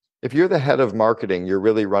if you're the head of marketing, you're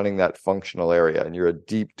really running that functional area and you're a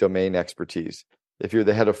deep domain expertise. If you're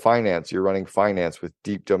the head of finance, you're running finance with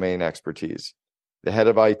deep domain expertise. The head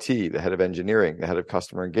of IT, the head of engineering, the head of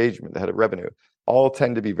customer engagement, the head of revenue, all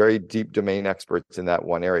tend to be very deep domain experts in that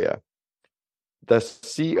one area. The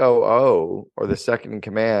COO, or the second in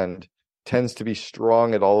command, tends to be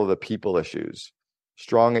strong at all of the people issues,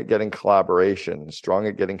 strong at getting collaboration, strong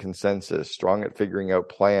at getting consensus, strong at figuring out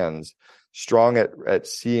plans, strong at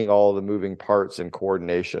seeing all the moving parts and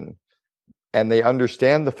coordination. And they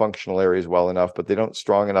understand the functional areas well enough, but they don't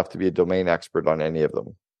strong enough to be a domain expert on any of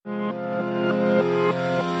them.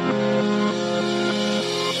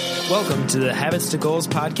 Welcome to the Habits to Goals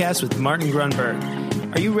podcast with Martin Grunberg.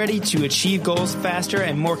 Are you ready to achieve goals faster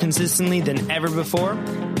and more consistently than ever before?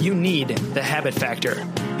 You need the Habit Factor.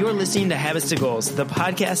 You're listening to Habits to Goals, the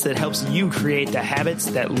podcast that helps you create the habits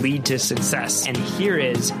that lead to success. And here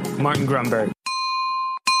is Martin Grunberg.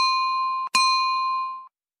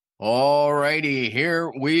 All righty,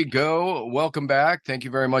 here we go. Welcome back. Thank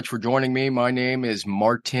you very much for joining me. My name is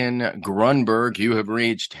Martin Grunberg. You have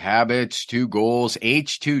reached Habits to Goals,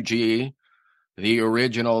 H2G, the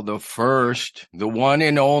original, the first, the one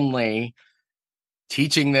and only,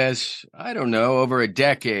 teaching this, over a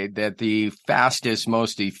decade, that the fastest,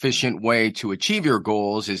 most efficient way to achieve your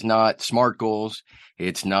goals is not SMART goals.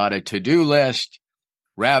 It's not a to-do list.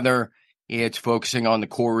 Rather, it's focusing on the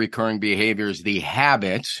core recurring behaviors, the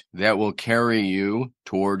habits that will carry you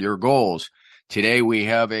toward your goals. Today, we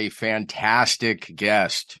have a fantastic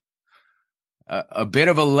guest, a bit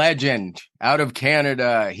of a legend out of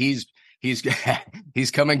Canada. He's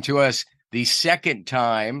coming to us the second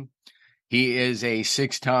time. He is a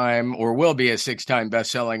six-time, or will be a six-time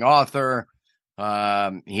best-selling author.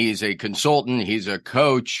 He's a consultant. He's a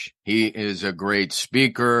coach. He is a great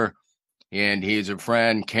speaker. And he's a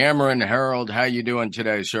friend. Cameron Herold, how you doing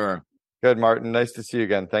today, sir? Good, Martin. Nice to see you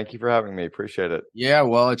again. Thank you for having me. Appreciate it. Yeah,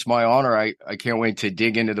 well, it's my honor. I can't wait to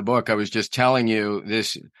dig into the book. I was just telling you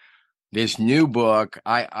this new book.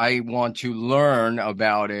 I want to learn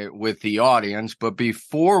about it with the audience. But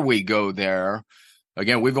before we go there,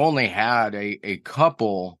 again, we've only had a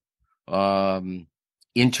couple interviewees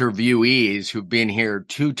who've been here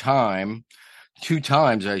two times,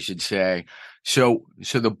 I should say. So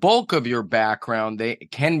the bulk of your background, they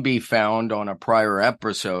can be found on a prior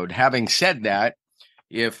episode. Having said that,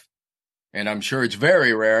 and I'm sure it's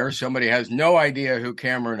very rare, somebody has no idea who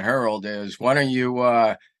Cameron Herold is, why don't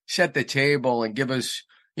you set the table and give us,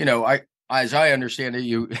 as I understand it,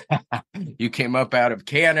 you came up out of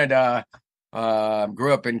Canada,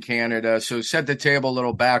 grew up in Canada. So set the table, a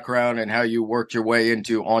little background and how you worked your way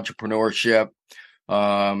into entrepreneurship,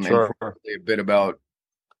 and probably a bit about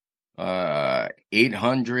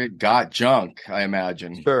 800 Got Junk, I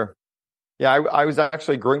imagine. Sure. Yeah, I was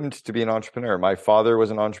actually groomed to be an entrepreneur. My father was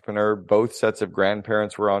an entrepreneur. Both sets of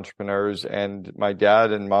grandparents were entrepreneurs. And my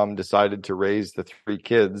dad and mom decided to raise the three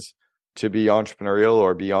kids to be entrepreneurial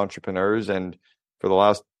or be entrepreneurs. And for the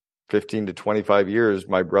last 15 to 25 years,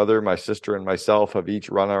 my brother, my sister, and myself have each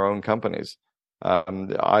run our own companies.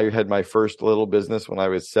 I had my first little business when I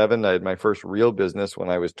was 7. I had my first real business when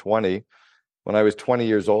I was 20. When I was 20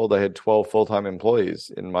 years old, I had 12 full-time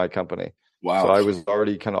employees in my company. Wow. So I was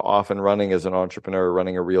already kind of off and running as an entrepreneur,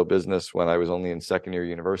 running a real business when I was only in second year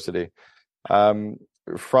university.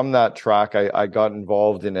 From that track, I got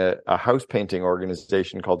involved in a house painting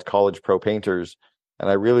organization called College Pro Painters. And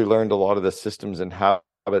I really learned a lot of the systems and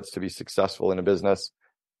habits to be successful in a business.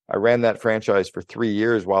 I ran that franchise for 3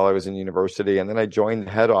 years while I was in university. And then I joined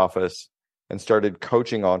the head office and started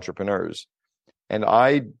coaching entrepreneurs. And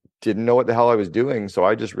I didn't know what the hell I was doing. So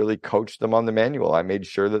I just really coached them on the manual. I made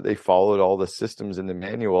sure that they followed all the systems in the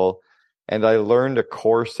manual. And I learned a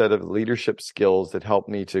core set of leadership skills that helped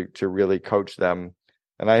me to really coach them.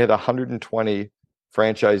 And I had 120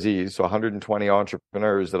 franchisees, so 120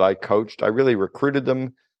 entrepreneurs that I coached. I really recruited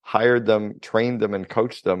them, hired them, trained them, and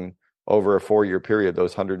coached them over a 4-year period,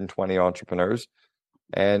 those 120 entrepreneurs.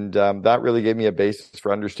 And that really gave me a basis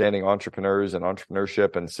for understanding entrepreneurs and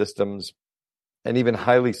entrepreneurship and systems, and even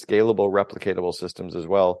highly scalable, replicatable systems as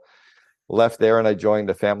well. Left there and I joined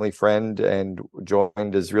a family friend and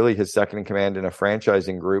joined as really his second in command in a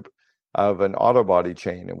franchising group of an auto body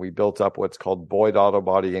chain. And we built up what's called Boyd Auto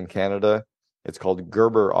Body in Canada. It's called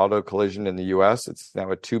Gerber Auto Collision in the US. It's now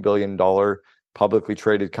a $2 billion publicly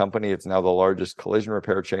traded company. It's now the largest collision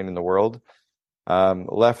repair chain in the world.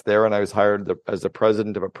 Left there and I was hired as the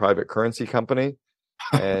president of a private currency company.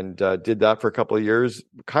 And did that for a couple of years,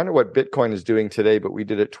 kind of what Bitcoin is doing today, but we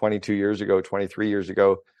did it 23 years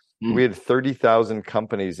ago. We had 30,000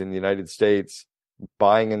 companies in the United States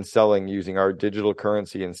buying and selling using our digital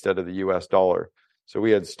currency instead of the US dollar. So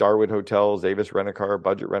we had Starwood Hotels, Avis Rent-A-Car,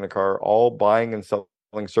 Budget Rent-A-Car, all buying and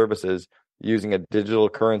selling services using a digital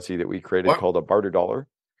currency that we created called a barter dollar.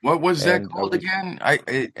 What was that called again?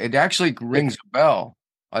 It actually rings a bell.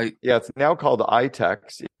 Yeah, it's now called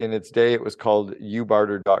iTex. In its day, it was called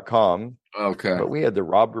ubarter.com. Okay. But we had the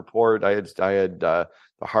Rob Report. I had the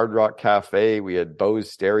Hard Rock Cafe. We had Bose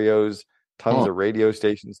stereos, tons of radio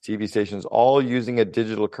stations, TV stations, all using a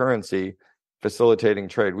digital currency, facilitating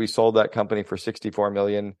trade. We sold that company for $64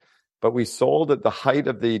 million, but we sold at the height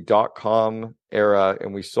of the .com era,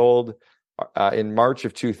 and we sold in March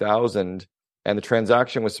of 2000. And the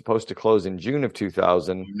transaction was supposed to close in June of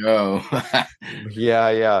 2000. No.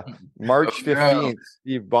 Yeah. March 15th,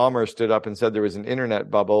 Steve Ballmer stood up and said there was an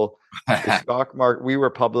internet bubble. The stock market, we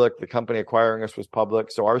were public. The company acquiring us was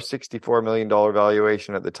public. So our $64 million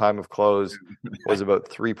valuation at the time of close was about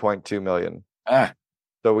 $3.2 million.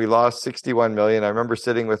 So we lost $61 million. I remember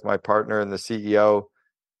sitting with my partner and the CEO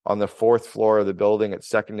on the 4th floor of the building at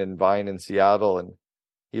 2nd and Vine in Seattle. And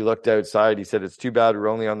he looked outside. He said, "It's too bad we're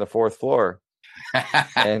only on the 4th floor."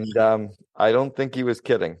 And I don't think he was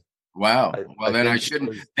kidding. Wow.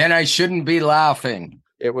 I shouldn't be laughing.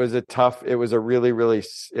 It was tough. It was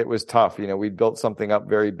tough. We built something up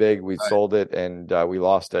very big. We sold it and we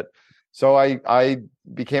lost it. So I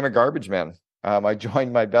became a garbage man. I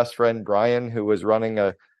joined my best friend, Brian, who was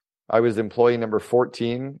I was employee number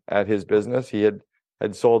 14 at his business. He had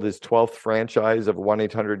sold his 12th franchise of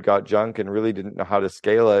 1-800-GOT-JUNK and really didn't know how to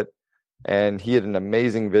scale it. And he had an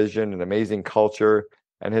amazing vision, an amazing culture,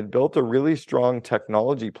 and had built a really strong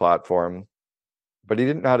technology platform, but he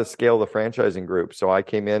didn't know how to scale the franchising group. So I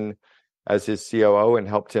came in as his COO and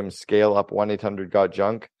helped him scale up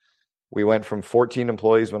 1-800-GOT-JUNK. We went from 14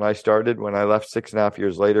 employees when I started. When I left 6.5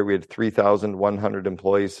 years later, we had 3,100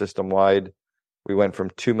 employees system-wide. We went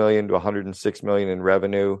from $2 million to $106 million in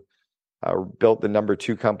revenue, built the number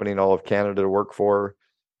 2 company in all of Canada to work for.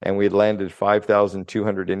 And we had landed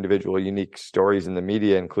 5,200 individual unique stories in the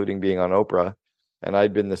media, including being on Oprah. And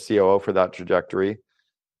I'd been the COO for that trajectory.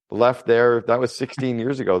 Left there. That was 16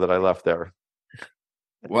 years ago that I left there.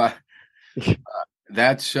 Well,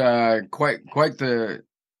 that's quite the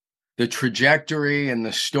trajectory and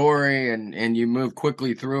the story, and you moved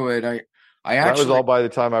quickly through it. I actually, that was all by the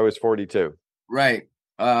time I was 42. Right.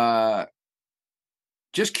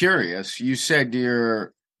 Just curious. You said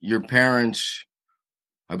your parents.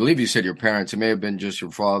 I believe you said your parents, it may have been just your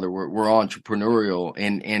father, were entrepreneurial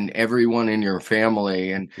and everyone in your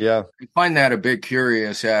family. And yeah, I find that a bit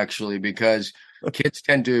curious, actually, because kids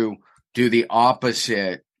tend to do the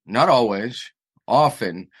opposite, not always,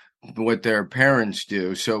 often, what their parents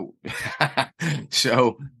do. So,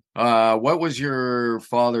 what was your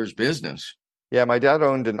father's business? Yeah, my dad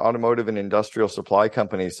owned an automotive and industrial supply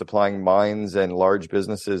company supplying mines and large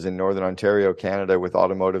businesses in Northern Ontario, Canada, with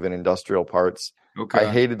automotive and industrial parts. Okay.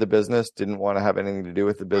 I hated the business, didn't want to have anything to do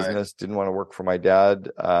with the business, didn't want to work for my dad.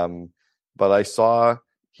 But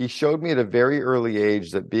he showed me at a very early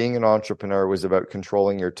age that being an entrepreneur was about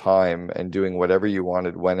controlling your time and doing whatever you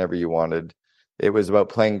wanted, whenever you wanted. It was about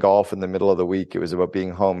playing golf in the middle of the week. It was about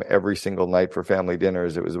being home every single night for family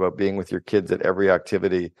dinners. It was about being with your kids at every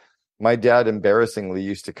activity. My dad embarrassingly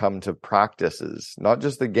used to come to practices, not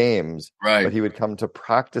just the games, but he would come to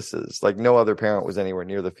practices. Like no other parent was anywhere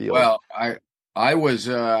near the field. Well, I was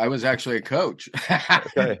actually a coach.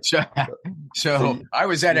 Okay. so I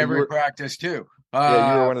was at every practice too.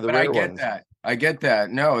 Yeah, you were one of the rare ones. I get that.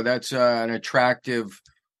 No, that's an attractive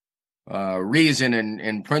reason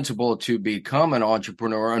and principle to become an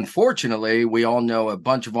entrepreneur. Unfortunately, we all know a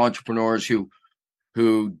bunch of entrepreneurs who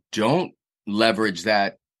don't leverage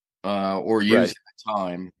that or use that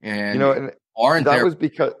time, and aren't that there. Was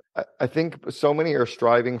because I think so many are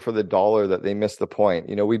striving for the dollar that they miss the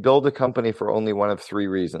point. We build a company for only one of 3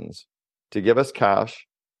 reasons: to give us cash,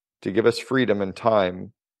 to give us freedom and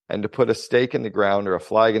time, and to put a stake in the ground or a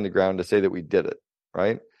flag in the ground to say that we did it,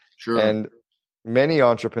 right? Sure. And many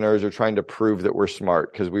entrepreneurs are trying to prove that we're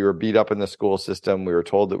smart because we were beat up in the school system. We were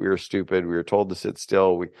told that we were stupid. We were told to sit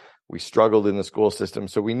still. We struggled in the school system.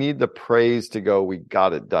 So we need the praise to go, we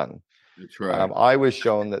got it done. That's right. I was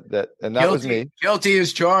shown that and that was me. Guilty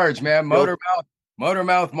as charged, man. Motor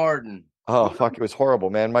mouth Martin. Oh, fuck. It was horrible,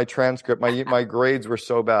 man. My transcript, my grades were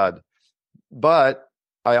so bad. But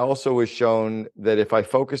I also was shown that if I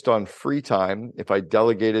focused on free time, if I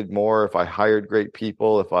delegated more, if I hired great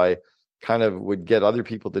people, if I kind of would get other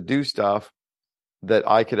people to do stuff, that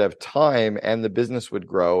I could have time and the business would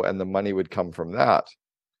grow and the money would come from that.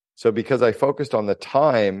 So because I focused on the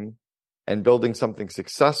time and building something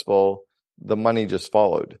successful, the money just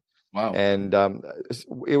followed. Wow. And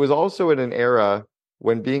it was also in an era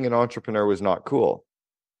when being an entrepreneur was not cool,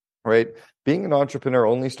 right? Being an entrepreneur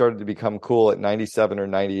only started to become cool at 97 or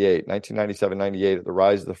 98, 1997, 98, at the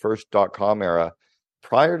rise of the first .com era.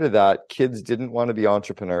 Prior to that, kids didn't want to be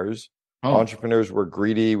entrepreneurs. Entrepreneurs were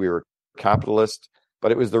greedy. We were capitalist.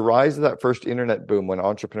 But it was the rise of that first internet boom when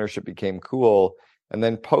entrepreneurship became cool. And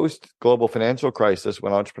then post global financial crisis,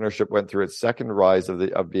 when entrepreneurship went through its second rise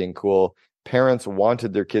of being cool, parents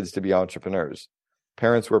wanted their kids to be entrepreneurs.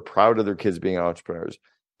 Parents were proud of their kids being entrepreneurs.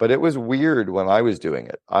 But it was weird when I was doing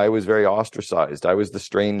it. I was very ostracized. I was the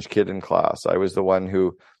strange kid in class. I was the one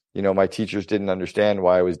who, my teachers didn't understand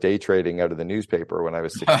why I was day trading out of the newspaper when I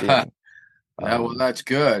was 16. Well, that's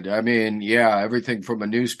good. I mean, yeah, everything from a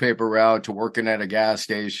newspaper route to working at a gas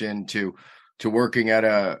station to working at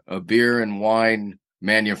a beer and wine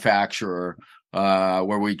manufacturer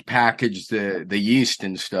where we package the yeast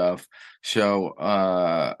and stuff.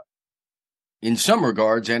 So in some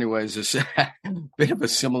regards, anyways, it's a bit of a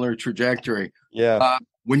similar trajectory. Yeah.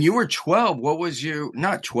 When you were 12, what was you?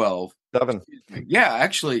 Not 12. 7. Yeah,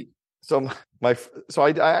 actually. So I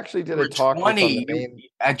actually did a talk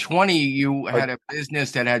 20, at 20, you had a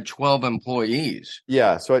business that had 12 employees.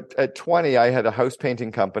 Yeah. So at 20, I had a house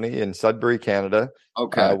painting company in Sudbury, Canada.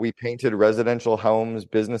 Okay. We painted residential homes,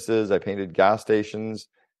 businesses. I painted gas stations,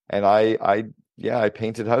 and I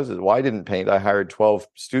painted houses. Well, I didn't paint. I hired 12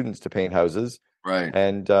 students to paint houses. Right.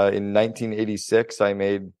 And in 1986, I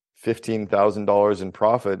made $15,000 in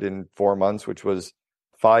profit in 4 months, which was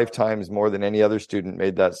 5 times more than any other student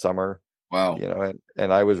made that summer. Wow.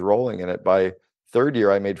 And I was rolling in it. By third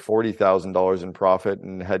year, I made $40,000 in profit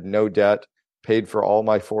and had no debt, paid for all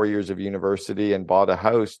my 4 years of university, and bought a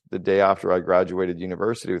house the day after I graduated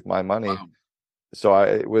university with my money. Wow. So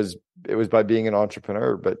it was by being an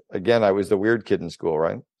entrepreneur. But again, I was the weird kid in school,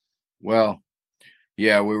 right? Well,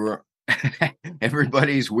 yeah, we were.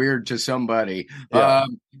 Everybody's weird to somebody. Yeah.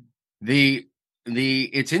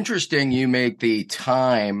 It's interesting you make the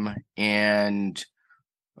time and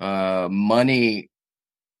money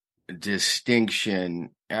distinction.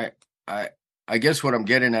 I guess what I'm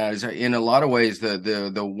getting at is, in a lot of ways,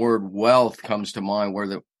 the word wealth comes to mind,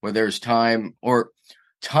 where there's time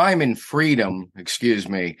and freedom, excuse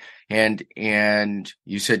me, and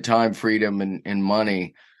you said time, freedom, and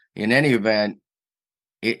money. In any event,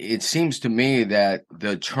 it seems to me that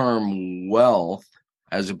the term wealth,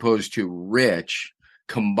 as opposed to rich,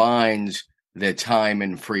 combines the time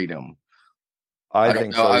and freedom. I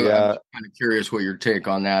think so. Yeah. I'm kind of curious what your take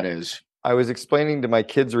on that is. I was explaining to my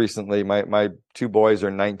kids recently, my 2 boys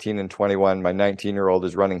are 19 and 21. My 19-year-old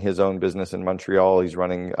is running his own business in Montreal. He's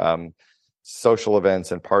running social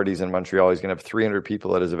events and parties in Montreal. He's going to have 300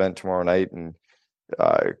 people at his event tomorrow night, and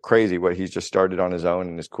crazy what he's just started on his own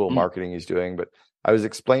and his cool marketing he's doing. But I was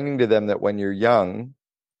explaining to them that when you're young,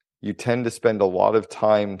 you tend to spend a lot of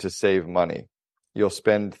time to save money. You'll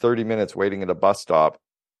spend 30 minutes waiting at a bus stop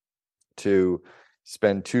to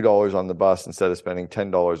spend $2 on the bus instead of spending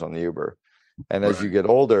 $10 on the Uber. And as you get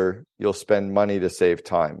older, you'll spend money to save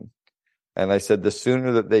time. And I said, the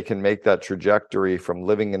sooner that they can make that trajectory from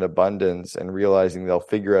living in abundance and realizing they'll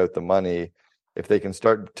figure out the money, if they can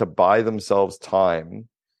start to buy themselves time,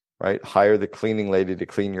 right? Hire the cleaning lady to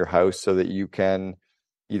clean your house so that you can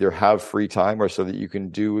either have free time or so that you can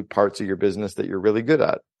do parts of your business that you're really good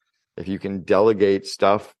at. If you can delegate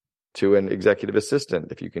stuff to an executive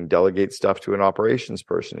assistant, if you can delegate stuff to an operations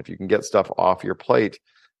person, if you can get stuff off your plate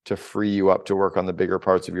to free you up to work on the bigger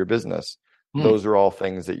parts of your business, those are all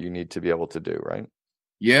things that you need to be able to do, right?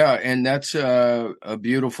 Yeah, and that's a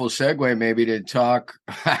beautiful segue maybe to talk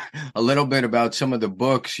a little bit about some of the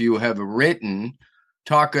books you have written.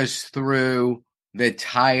 Talk us through the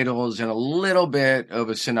titles and a little bit of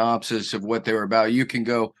a synopsis of what they're about. You can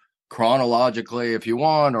go chronologically if you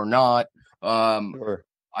want or not. Sure.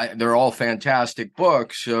 They're all fantastic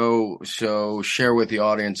books, so share with the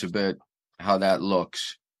audience a bit how that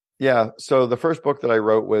looks. Yeah. So the first book that I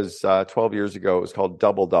wrote was 12 years ago. It was called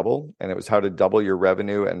Double Double, and it was how to double your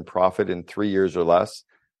revenue and profit in 3 years or less.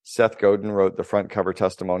 Seth Godin wrote the front cover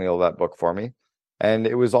testimonial of that book for me. And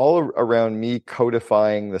it was all around me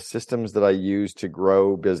codifying the systems that I use to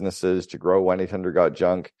grow businesses, to grow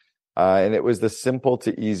 1-800-GOT-JUNK. And it was the simple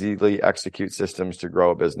to easily execute systems to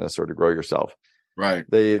grow a business or to grow yourself. Right.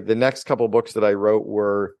 The next couple books that I wrote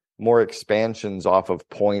were more expansions off of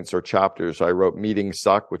points or chapters. So I wrote Meetings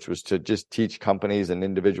Suck, which was to just teach companies and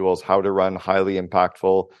individuals how to run highly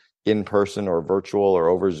impactful in-person or virtual or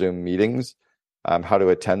over Zoom meetings, how to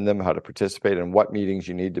attend them, how to participate, and what meetings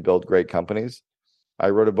you need to build great companies. I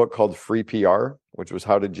wrote a book called Free PR, which was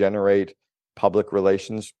how to generate public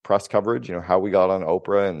relations press coverage, how we got on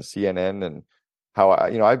Oprah and CNN, and how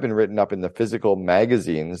I've been written up in the physical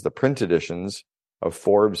magazines, the print editions of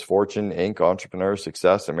Forbes, Fortune, Inc., Entrepreneur,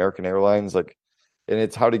 Success, American Airlines, and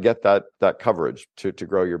it's how to get that coverage to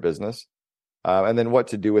grow your business, and then what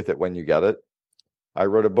to do with it when you get it. I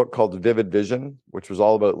wrote a book called Vivid Vision, which was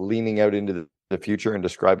all about leaning out into the future and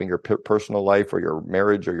describing your personal life or your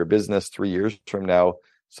marriage or your business 3 years from now,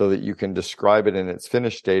 so that you can describe it in its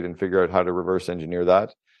finished state and figure out how to reverse engineer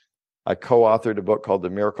that. I co-authored a book called The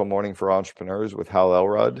Miracle Morning for Entrepreneurs with Hal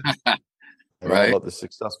Elrod. All about the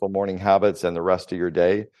successful morning habits and the rest of your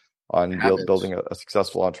day on building a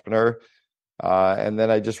successful entrepreneur. And then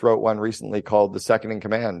I just wrote one recently called The Second in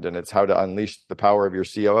Command, and it's how to unleash the power of your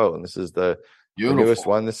COO. And this is the newest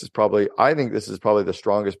one. I think this is probably the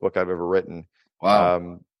strongest book I've ever written.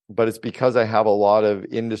 Wow. But it's because I have a lot of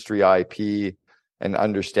industry IP and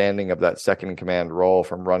understanding of that second in command role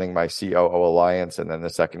from running my COO Alliance and then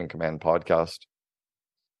the Second in Command podcast.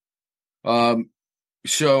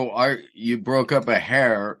 So you broke up a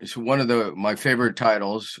hair. So one of my favorite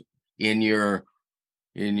titles in your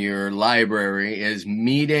library is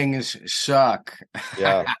Meetings Suck.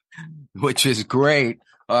 Yeah. Which is great.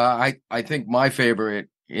 I think my favorite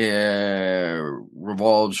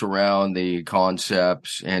revolves around the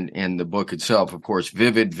concepts and the book itself. Of course,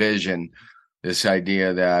 Vivid Vision, this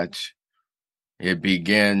idea that it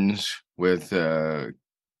begins with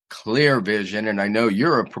clear vision. And I know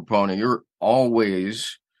you're a proponent. You're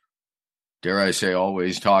always, dare I say,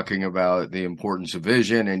 always talking about the importance of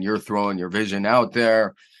vision, and you're throwing your vision out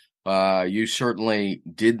there. You certainly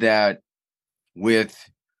did that with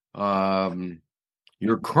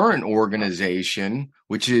your current organization,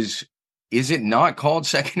 which is it not called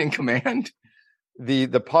Second in Command? The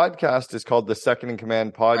podcast is called the Second in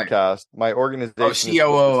Command podcast. Right. My organization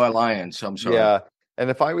COO Alliance. I'm sorry. Yeah. And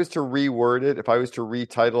if I was to reword it, if I was to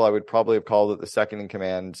retitle, I would probably have called it the Second in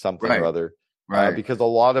Command something or other. Right. Because a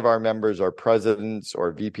lot of our members are presidents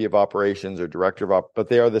or VP of operations or director of but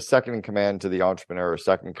they are the second in command to the entrepreneur or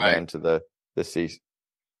second in command to the C.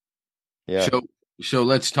 Yeah. So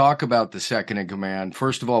let's talk about the second in command.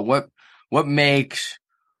 First of all, what makes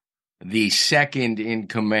the second in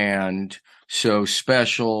command so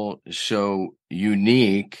special, so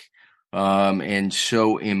unique, and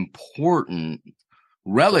so important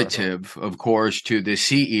relative, of course, to the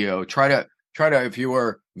CEO? Try to, if you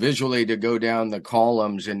were visually to go down the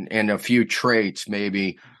columns and a few traits,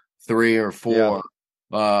 maybe 3 or 4,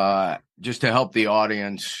 just to help the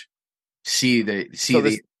audience see the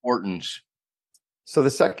importance. So the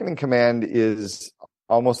second in command is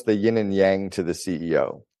almost the yin and yang to the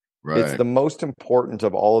CEO. Right. It's the most important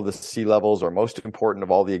of all of the C-levels, or most important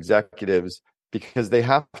of all the executives, because they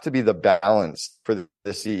have to be the balance for the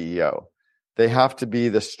CEO. They have to be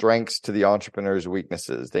the strengths to the entrepreneur's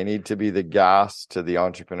weaknesses. They need to be the gas to the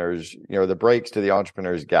entrepreneur's, the brakes to the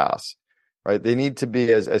entrepreneur's gas, right? They need to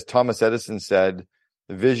be, as Thomas Edison said,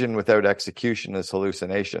 the vision without execution is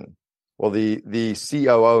hallucination. Well, the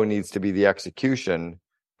COO needs to be the execution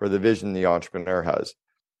for the vision the entrepreneur has.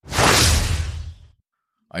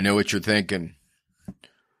 I know what you're thinking.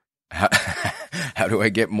 How do I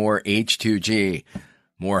get more H2G,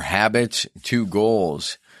 more habits to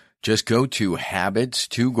goals? Just go to habits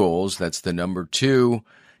to goals. That's the number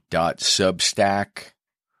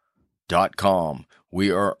 2.substack.com.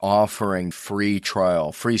 We are offering free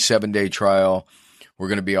 7-day trial. We're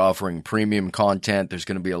going to be offering premium content. There's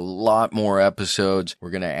going to be a lot more episodes. We're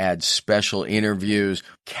going to add special interviews,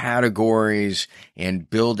 categories, and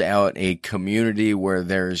build out a community where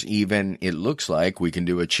there's even, it looks like we can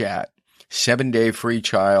do a chat. 7-day free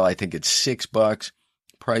trial. I think it's $6,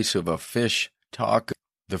 price of a fish taco.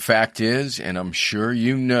 The fact is, and I'm sure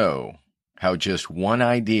you know, how just one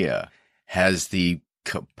idea has the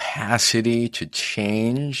capacity to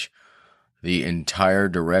change the entire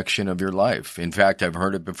direction of your life. In fact, I've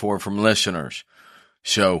heard it before from listeners.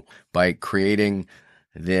 So by creating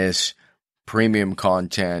this premium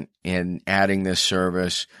content and adding this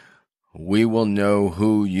service, we will know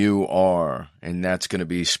who you are, and that's going to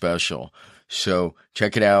be special. So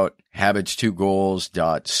check it out,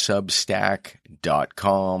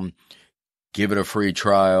 habits2goals.substack.com. Give it a free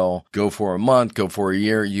trial. Go for a month, go for a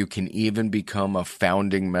year. You can even become a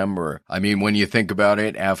founding member. I mean, when you think about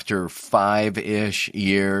it, after 5-ish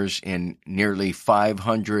years and nearly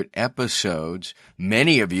 500 episodes,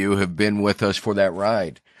 many of you have been with us for that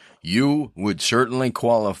ride. You would certainly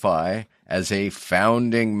qualify as a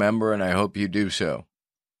founding member, and I hope you do so.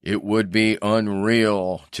 It would be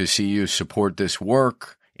unreal to see you support this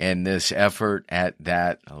work and this effort at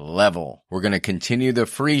that level. We're going to continue the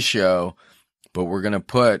free show, but we're going to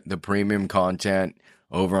put the premium content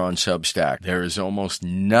over on Substack. There is almost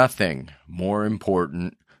nothing more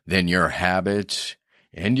important than your habits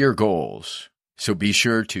and your goals. So be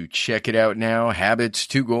sure to check it out now. Habits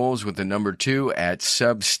to Goals with the number 2 at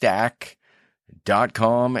Substack.com,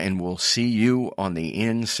 and we'll see you on the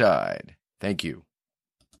inside. Thank you.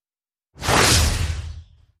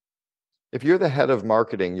 If you're the head of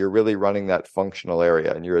marketing, you're really running that functional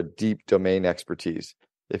area and you're a deep domain expertise.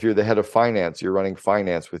 If you're the head of finance, you're running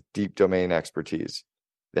finance with deep domain expertise.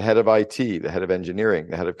 The head of IT, the head of engineering,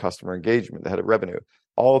 the head of customer engagement, the head of revenue,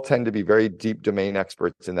 all tend to be very deep domain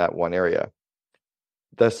experts in that one area.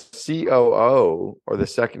 The COO, or the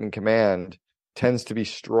second in command, tends to be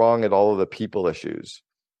strong at all of the people issues,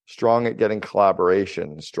 strong at getting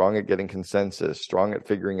collaboration, strong at getting consensus, strong at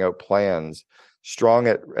figuring out plans, strong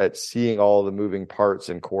at seeing all the moving parts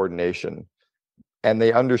and coordination. And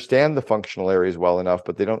they understand the functional areas well enough,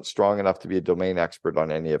 but they don't strong enough to be a domain expert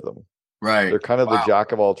on any of them. Right. They're kind of the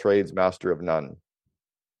jack of all trades, master of none.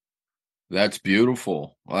 That's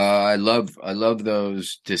beautiful. I love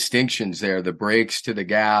those distinctions there, the brakes to the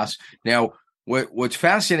gas. Now, what's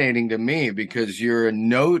fascinating to me, because you're a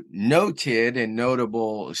noted and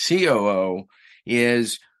notable COO,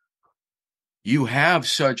 is you have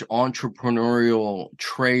such entrepreneurial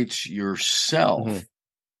traits yourself. Mm-hmm.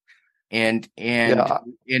 And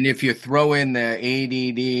if you throw in the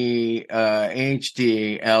ADD,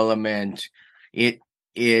 HD element, it's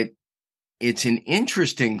an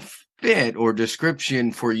interesting fit or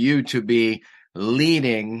description for you to be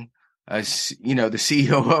leading, the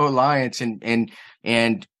COO Alliance and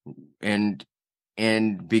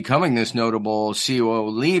becoming this notable COO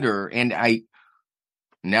leader. And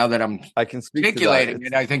now that I can speak articulating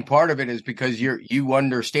it, I think part of it is because you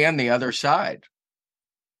understand the other side.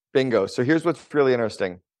 Bingo. So here's what's really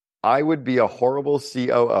interesting. I would be a horrible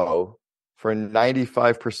COO for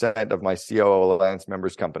 95% of my COO Alliance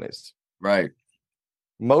members' companies. Right.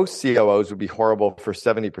 Most COOs would be horrible for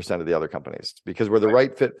 70% of the other companies because we're the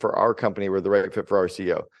right fit for our company. We're the right fit for our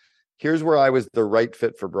CEO. Here's where I was the right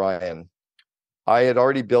fit for Brian. I had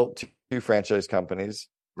already built 2 franchise companies.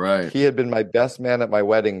 Right. He had been my best man at my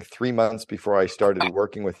wedding 3 months before I started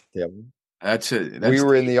working with him. We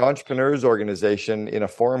were in the Entrepreneurs Organization in a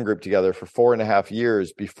forum group together for 4.5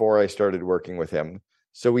 years before I started working with him.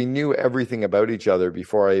 So we knew everything about each other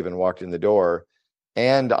before I even walked in the door.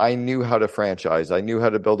 And I knew how to franchise. I knew how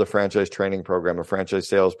to build a franchise training program, a franchise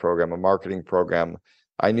sales program, a marketing program.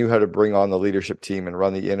 I knew how to bring on the leadership team and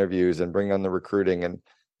run the interviews and bring on the recruiting. And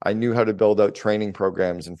I knew how to build out training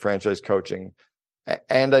programs and franchise coaching.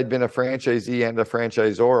 And I'd been a franchisee and a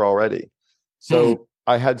franchisor already. So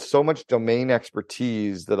I had so much domain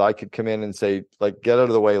expertise that I could come in and say, like, get out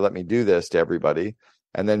of the way, let me do this to everybody,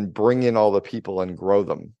 and then bring in all the people and grow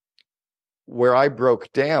them. Where I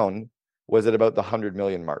broke down was at about the 100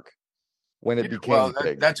 million mark when it became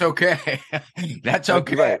big. That's okay. That's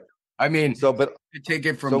okay. Right. I mean, take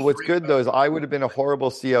it from. So what's good though is I would have been a horrible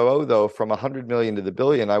COO though. From 100 million to the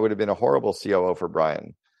billion, I would have been a horrible COO for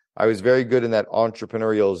Brian. I was very good in that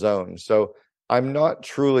entrepreneurial zone. So I'm not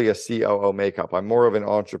truly a COO makeup. I'm more of an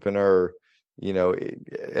entrepreneur,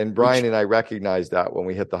 and Brian and I recognized that when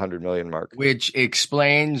we hit the 100 million mark. Which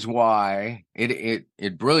explains why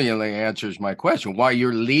it brilliantly answers my question, why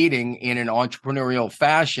you're leading in an entrepreneurial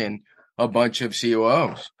fashion a bunch of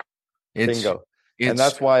COOs. Bingo. And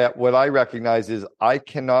that's why what I recognize is I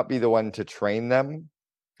cannot be the one to train them,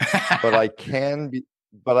 but I can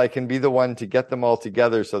be the one to get them all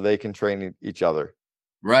together so they can train each other.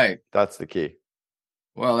 Right. That's the key.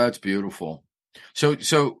 Well, that's beautiful. So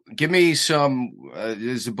give me some,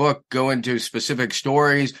 does the book go into specific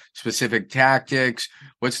stories, specific tactics?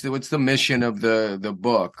 What's the mission of the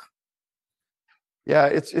book? Yeah,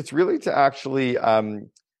 it's really to actually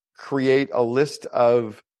create a list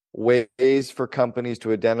of ways for companies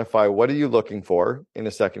to identify what are you looking for in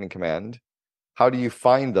a second in command? How do you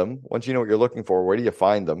find them? Once you know what you're looking for, where do you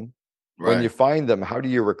find them? Right. When you find them, how do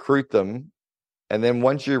you recruit them? And then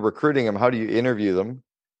once you're recruiting them, how do you interview them?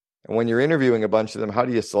 And when you're interviewing a bunch of them, how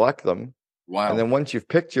do you select them? Wow. And then once you've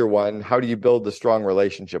picked your one, how do you build a strong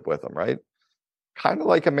relationship with them, right? Kind of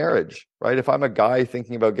like a marriage, right? If I'm a guy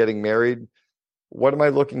thinking about getting married, what am I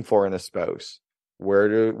looking for in a spouse? Where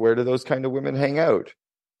do those kind of women hang out?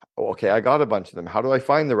 Okay, I got a bunch of them. How do I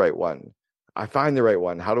find the right one? I find the right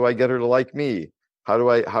one. How do I get her to like me? How do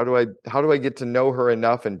I get to know her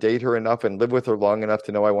enough and date her enough and live with her long enough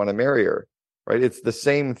to know I want to marry her? Right? It's the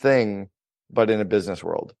same thing, but in a business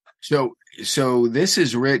world. So this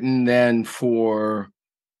is written then for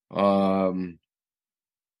the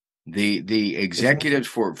executives,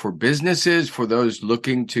 for businesses, for those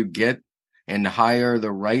looking to get and hire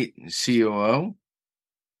the right COO?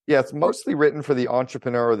 Yeah, it's mostly written for the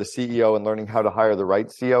entrepreneur or the CEO and learning how to hire the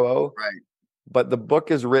right COO. Right. But the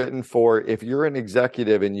book is written for if you're an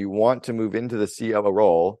executive and you want to move into the COO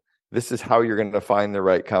role, this is how you're going to find the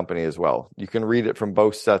right company as well. You can read it from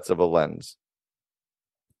both sets of a lens.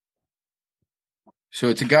 So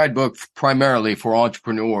it's a guidebook primarily for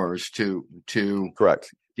entrepreneurs to Correct.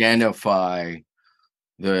 identify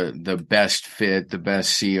the best fit, the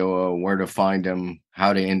best COO, where to find them,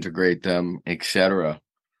 how to integrate them, etc.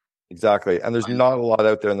 Exactly. And there's not a lot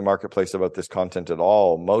out there in the marketplace about this content at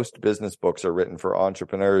all. Most business books are written for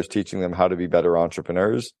entrepreneurs, teaching them how to be better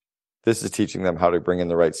entrepreneurs. This is teaching them how to bring in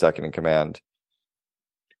the right second in command.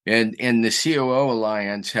 And the COO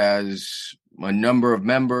Alliance has a number of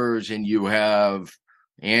members, and you have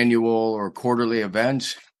annual or quarterly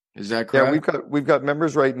events. Is that correct? Yeah, we've got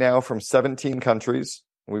members right now from 17 countries.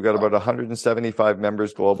 We've got about 175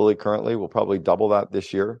 members globally currently. We'll probably double that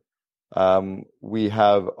this year. We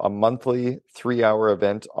have a monthly 3-hour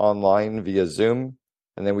event online via Zoom,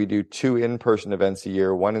 and then we do 2 in-person events a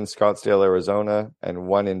year, one in Scottsdale, Arizona, and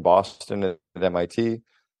one in Boston at MIT.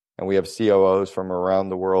 And we have COOs from around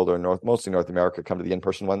the world, or mostly North America, come to the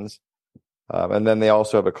in-person ones. And then they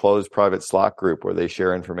also have a closed private Slack group where they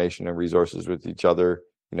share information and resources with each other,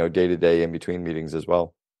 day to day in between meetings as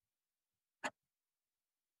well.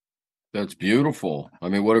 That's beautiful. I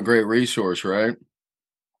mean, what a great resource, right?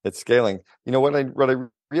 It's scaling. What I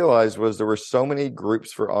realized was there were so many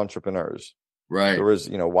groups for entrepreneurs. Right. There was,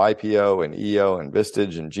 YPO and EO and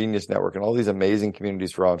Vistage and Genius Network and all these amazing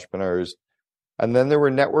communities for entrepreneurs. And then there were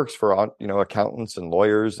networks for, accountants and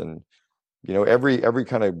lawyers, and, every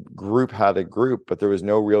kind of group had a group, but there was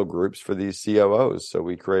no real groups for these COOs. So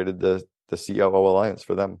we created the COO Alliance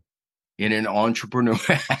for them. In an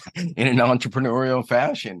entrepreneurial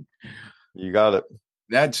fashion. You got it.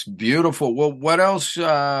 That's beautiful. Well, what else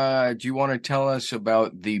do you want to tell us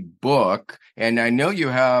about the book? And I know you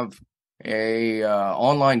have a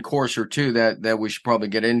online course or two that we should probably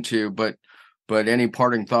get into, but any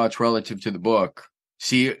parting thoughts relative to the book?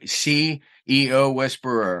 CEO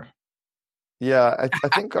Whisperer. Yeah,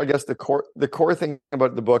 I guess the core thing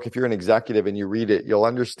about the book, if you're an executive and you read it, you'll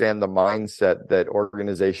understand the mindset that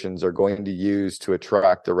organizations are going to use to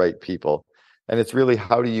attract the right people. And it's really,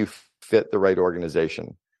 how do you fit the right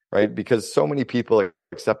organization, right? Because so many people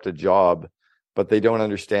accept a job, but they don't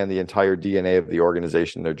understand the entire DNA of the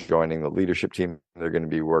organization they're joining, the leadership team they're going to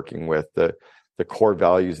be working with, the core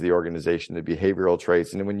values of the organization, the behavioral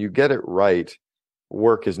traits. And when you get it right,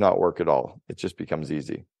 work is not work at all. It just becomes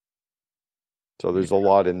easy. So there's a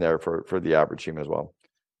lot in there for the average human as well.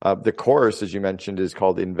 The course, as you mentioned, is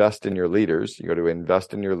called Invest in Your Leaders. You go to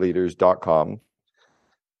investinyourleaders.com.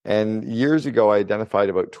 And years ago, I identified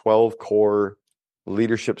about 12 core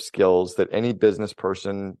leadership skills that any business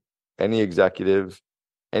person, any executive,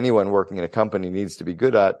 anyone working in a company needs to be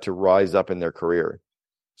good at to rise up in their career.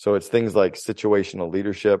 So it's things like situational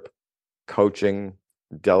leadership, coaching,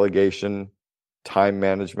 delegation, time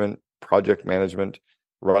management, project management,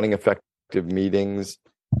 running effective meetings,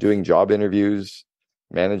 doing job interviews,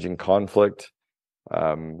 managing conflict,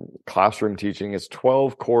 classroom teaching. It's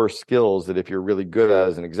 12 core skills that if you're really good at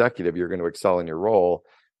as an executive, you're going to excel in your role.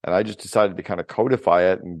 And I just decided to kind of codify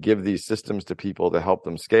it and give these systems to people to help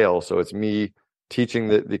them scale. So it's me teaching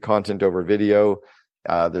the content over video.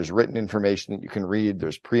 There's written information that you can read.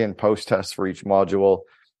 There's pre and post tests for each module.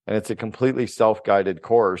 And it's a completely self-guided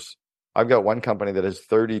course. I've got one company that has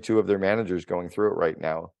 32 of their managers going through it right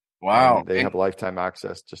now. Wow. And they have lifetime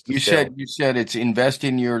access just to you scale. said it's Invest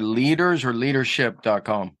in Your Leaders or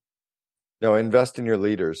leadership.com? No, Invest in Your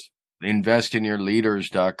Leaders.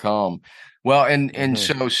 Investinyourleaders.com. Well, and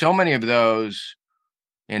so many of those,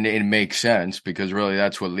 and it makes sense because really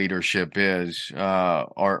that's what leadership is,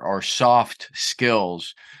 are soft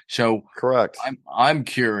skills. So correct. I'm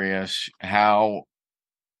curious how,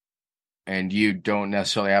 and you don't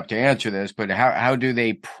necessarily have to answer this, but how do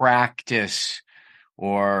they practice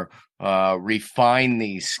or refine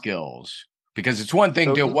these skills? Because it's one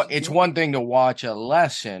thing to watch a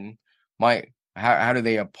lesson. How do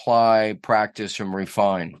they apply, practice, and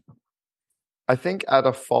refine? I think at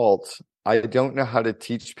a fault, I don't know how to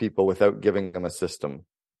teach people without giving them a system.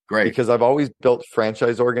 Great. Because I've always built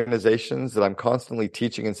franchise organizations that I'm constantly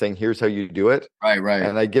teaching and saying, here's how you do it. Right.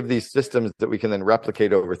 And I give these systems that we can then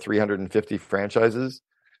replicate over 350 franchises.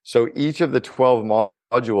 So each of the 12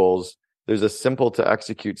 modules, there's a simple to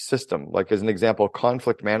execute system. Like as an example,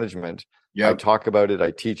 conflict management. Yep. I talk about it,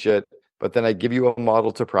 I teach it, but then I give you a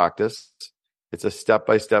model to practice. It's a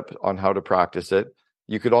step-by-step on how to practice it.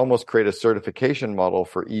 You could almost create a certification model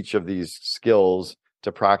for each of these skills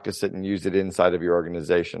to practice it and use it inside of your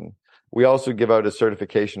organization. We also give out a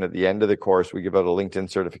certification at the end of the course. We give out a LinkedIn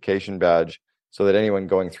certification badge so that anyone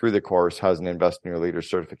going through the course has an Invest in Your Leaders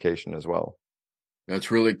certification as well.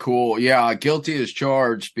 That's really cool. Yeah, guilty as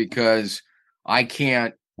charged, because I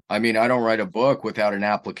don't write a book without an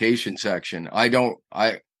application section.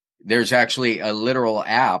 There's actually a literal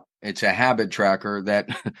app. It's a habit tracker that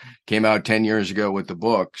came out 10 years ago with the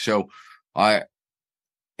book. So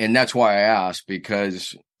and that's why I asked,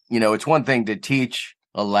 because, it's one thing to teach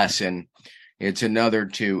a lesson. It's another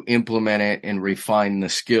to implement it and refine the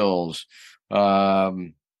skills.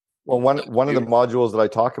 Well, one of the modules that I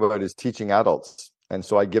talk about is teaching adults. And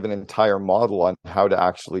so I give an entire model on how to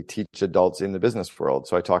actually teach adults in the business world.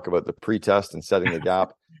 So I talk about the pre-test and setting the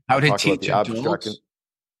gap. How to teach adults?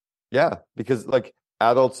 Yeah, because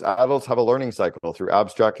adults have a learning cycle through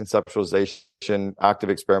abstract conceptualization, active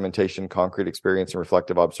experimentation, concrete experience, and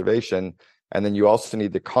reflective observation. And then you also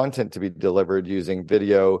need the content to be delivered using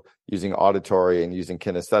video, using auditory, and using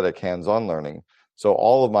kinesthetic hands-on learning. So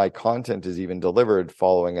all of my content is even delivered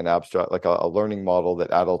following an abstract, like a learning model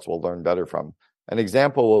that adults will learn better from. An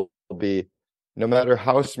example will be, no matter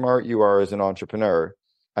how smart you are as an entrepreneur,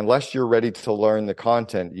 unless you're ready to learn the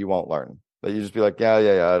content, you won't learn. But you just be like, yeah,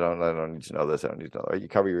 I don't need to know this. I don't need to know. You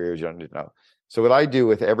cover your ears, you don't need to know. So what I do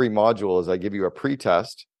with every module is I give you a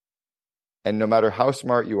pre-test, and no matter how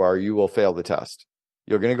smart you are, you will fail the test.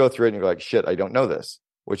 You're going to go through it and you're like, shit, I don't know this,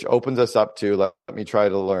 which opens us up to, let me try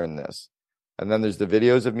to learn this. And then there's the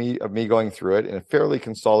videos of me going through it in a fairly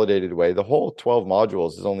consolidated way. The whole 12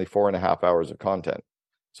 modules is only 4.5 hours of content.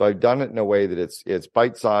 So I've done it in a way that it's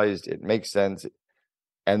bite-sized, it makes sense.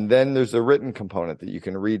 And then there's the written component that you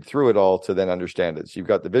can read through it all to then understand it. So you've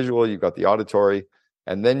got the visual, you've got the auditory,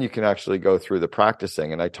 and then you can actually go through the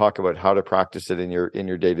practicing. And I talk about how to practice it in your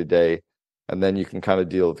day-to-day, and then you can kind of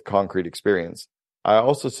deal with concrete experience. I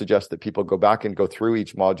also suggest that people go back and go through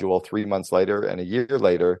each module 3 months later and a year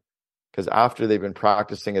later, because after they've been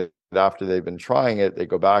practicing it, after they've been trying it, they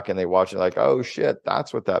go back and they watch it like, oh shit,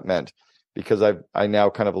 that's what that meant. Because I now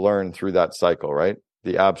kind of learned through that cycle, right?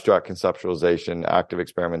 The abstract conceptualization, active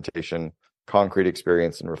experimentation, concrete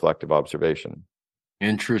experience, and reflective observation.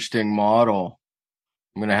 Interesting model.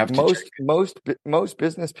 I'm going to have to most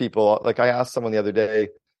business people, like I asked someone the other day,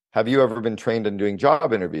 have you ever been trained in doing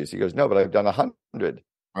job interviews? He goes, no, but I've done 100.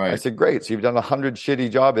 Right. I said, great. So you've done 100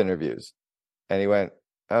 shitty job interviews. And he went,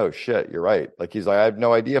 oh shit, you're right. He's like, I have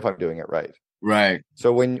no idea if I'm doing it right. Right.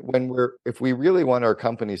 So if we really want our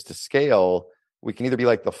companies to scale, we can either be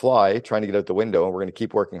like the fly trying to get out the window and we're going to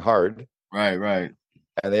keep working hard. Right.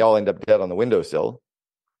 And they all end up dead on the windowsill.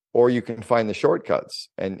 Or you can find the shortcuts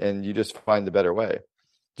and you just find the better way.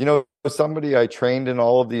 Somebody I trained in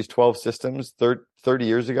all of these 12 systems 30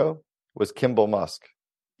 years ago was Kimball Musk.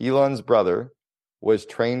 Elon's brother was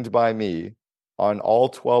trained by me on all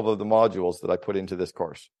 12 of the modules that I put into this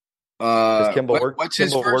course. Kimball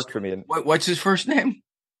worked for me. What's his first name?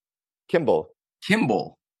 Kimball.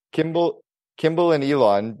 Kimball and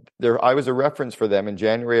Elon, I was a reference for them in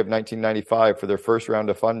January of 1995 for their first round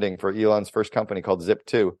of funding for Elon's first company called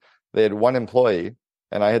Zip2. They had one employee,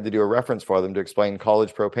 and I had to do a reference for them to explain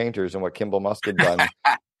College Pro Painters and what Kimball Musk had done.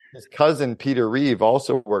 His cousin, Peter Reeve,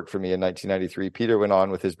 also worked for me in 1993. Peter went on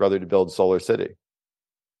with his brother to build Solar City.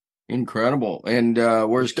 Incredible. And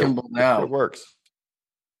where's Kimball now? It works.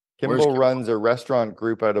 Kimball runs a restaurant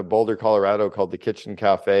group out of Boulder, Colorado called the Kitchen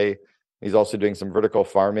Cafe. He's also doing some vertical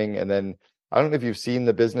farming. And then I don't know if you've seen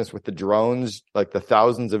the business with the drones, like the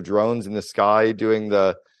thousands of drones in the sky doing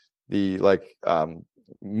the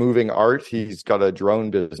moving art. He's got a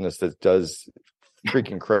drone business that does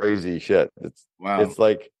freaking crazy shit. Wow. It's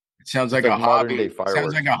like, it sounds like a hobby. It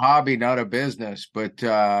sounds like a hobby, not a business, but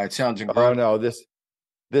it sounds incredible. Oh no, this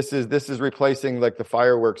is replacing like the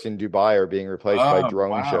fireworks in Dubai are being replaced by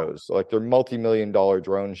drone shows. So, they're multi-million-dollar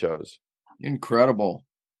drone shows. Incredible.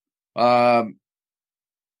 Well,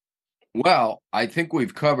 I think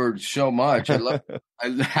we've covered so much.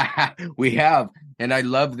 We have, and I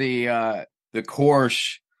love the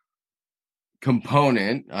course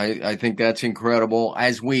component. I think that's incredible.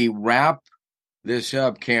 As we wrap this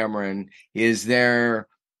up, Cameron, is there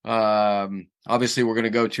obviously we're going to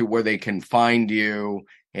go to where they can find you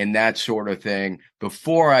and that sort of thing.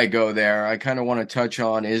 Before I go there, I kind of want to touch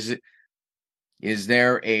on, is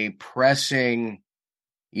there a pressing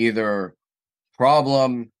either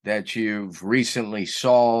problem that you've recently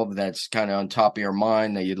solved that's kind of on top of your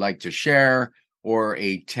mind that you'd like to share, or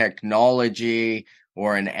a technology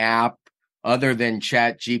or an app other than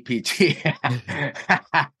ChatGPT?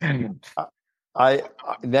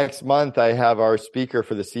 Next month I have our speaker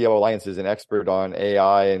for the CEO Alliance is an expert on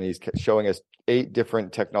AI, and he's showing us 8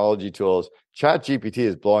 different technology tools. ChatGPT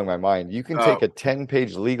is blowing my mind. You can take a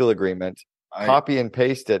 10-page legal agreement, copy and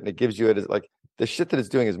paste it, and it gives you it as like the shit that it's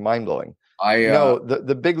doing is mind blowing.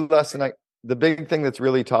 The big lesson, the big thing that's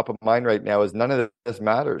really top of mind right now is none of this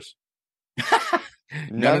matters.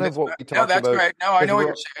 None of what we talk about. That's right. No, I know what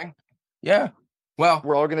you're saying. Yeah. Well,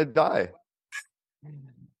 we're all going to die.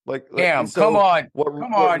 Cam, come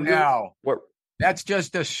on now. That's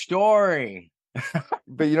just a story.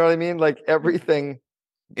 But you know what I mean? Like everything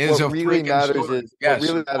is what really matters story. What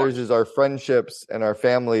really matters is our friendships and our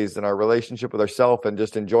families and our relationship with ourselves and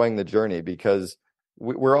just enjoying the journey, because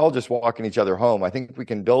we're all just walking each other home. I think we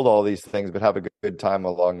can build all these things, but have a good time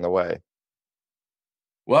along the way.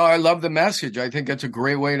 Well, I love the message. I think that's a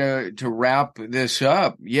great way to wrap this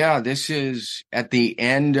up. Yeah, this is at the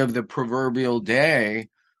end of the proverbial day.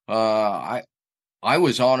 I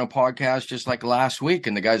was on a podcast just like last week,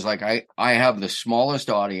 and the guy's like, I have the smallest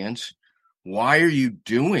audience. Why are you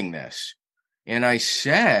doing this? And I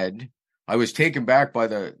said, I was taken back by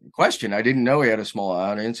the question. I didn't know he had a small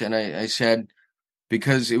audience. And I said,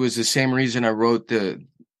 because it was the same reason I wrote the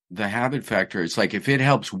Habit Factor. It's like, if it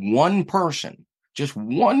helps one person, just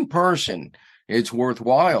one person, it's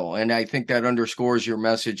worthwhile. And I think that underscores your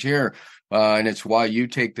message here. And it's why you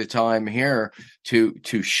take the time here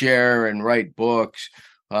to share and write books.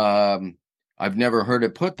 I've never heard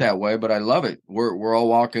it put that way, but I love it. We're all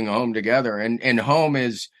walking home together, and home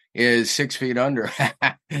is 6 feet under.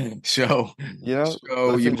 So,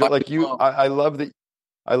 I love that.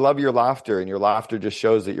 I love your laughter, and your laughter just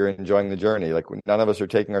shows that you're enjoying the journey. Like none of us are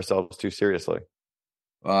taking ourselves too seriously.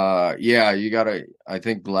 Yeah, you gotta, I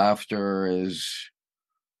think laughter is,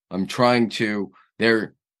 I'm trying to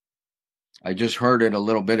I just heard it a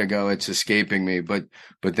little bit ago. It's escaping me, but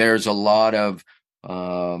there's a lot of,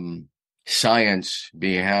 science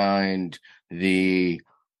behind the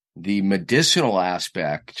medicinal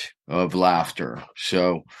aspect of laughter.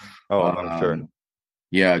 So, I'm sure.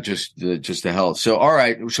 Yeah, just the health. So, all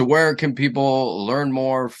right. So where can people learn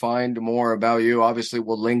more, find more about you? Obviously,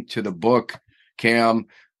 we'll link to the book, Cam.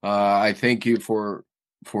 I thank you for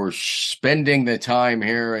spending the time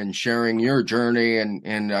here and sharing your journey.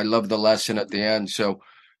 And I love the lesson at the end. So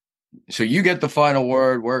you get the final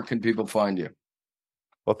word. Where can people find you?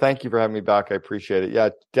 Well, thank you for having me back. I appreciate it. Yeah,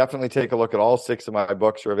 definitely take a look at all 6 of my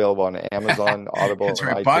books are available on Amazon, Audible. That's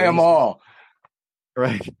right. Buy them all.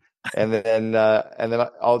 Right. And then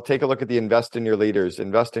I'll take a look at the Invest in Your Leaders.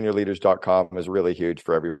 Investinyourleaders.com is really huge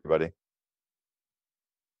for everybody.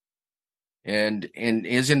 And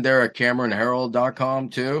isn't there a CameronHerold.com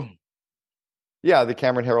too? Yeah, the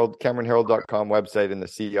CameronHerold.com website and the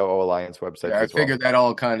CEO Alliance website. Yeah, I figured that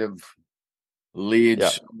all kind of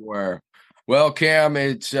leads somewhere. Well, Cam,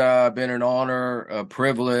 it's been an honor, a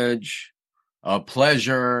privilege, a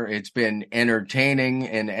pleasure. It's been entertaining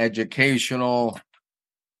and educational.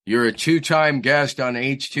 You're a 2-time guest on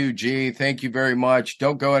H2G. Thank you very much.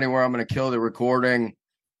 Don't go anywhere. I'm going to kill the recording.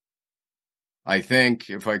 I think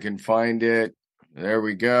if I can find it. There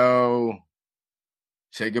we go.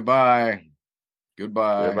 Say goodbye.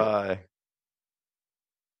 Goodbye. Goodbye.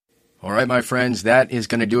 All right, my friends, that is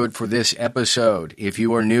going to do it for this episode. If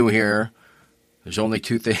you are new here, there's only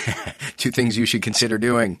two things you should consider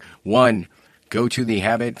doing. 1, go to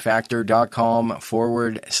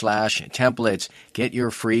thehabitfactor.com/templates. Get your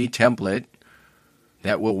free template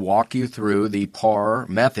that will walk you through the PAR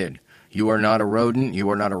method. You are not a rodent. You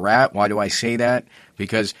are not a rat. Why do I say that?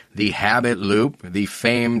 Because the habit loop, the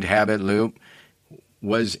famed habit loop,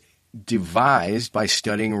 was devised by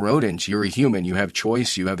studying rodents. You're a human. You have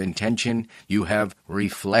choice. You have intention. You have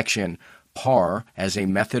reflection. PAR, as a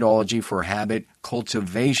methodology for habit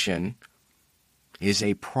cultivation, is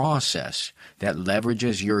a process that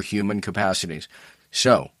leverages your human capacities.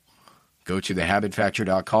 So, go to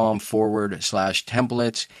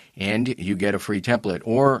thehabitfactor.com/templates and you get a free template.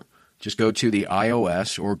 Or just go to the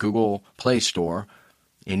iOS or Google Play Store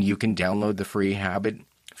and you can download the free Habit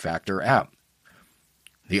Factor app.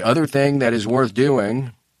 The other thing that is worth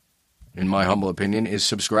doing, in my humble opinion, is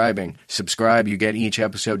subscribing. Subscribe, you get each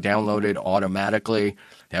episode downloaded automatically.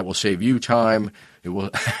 That will save you time. It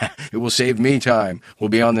will save me time. We'll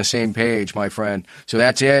be on the same page, my friend. So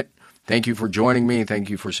that's it. Thank you for joining me. Thank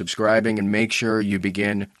you for subscribing, and make sure you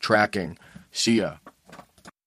begin tracking. See ya.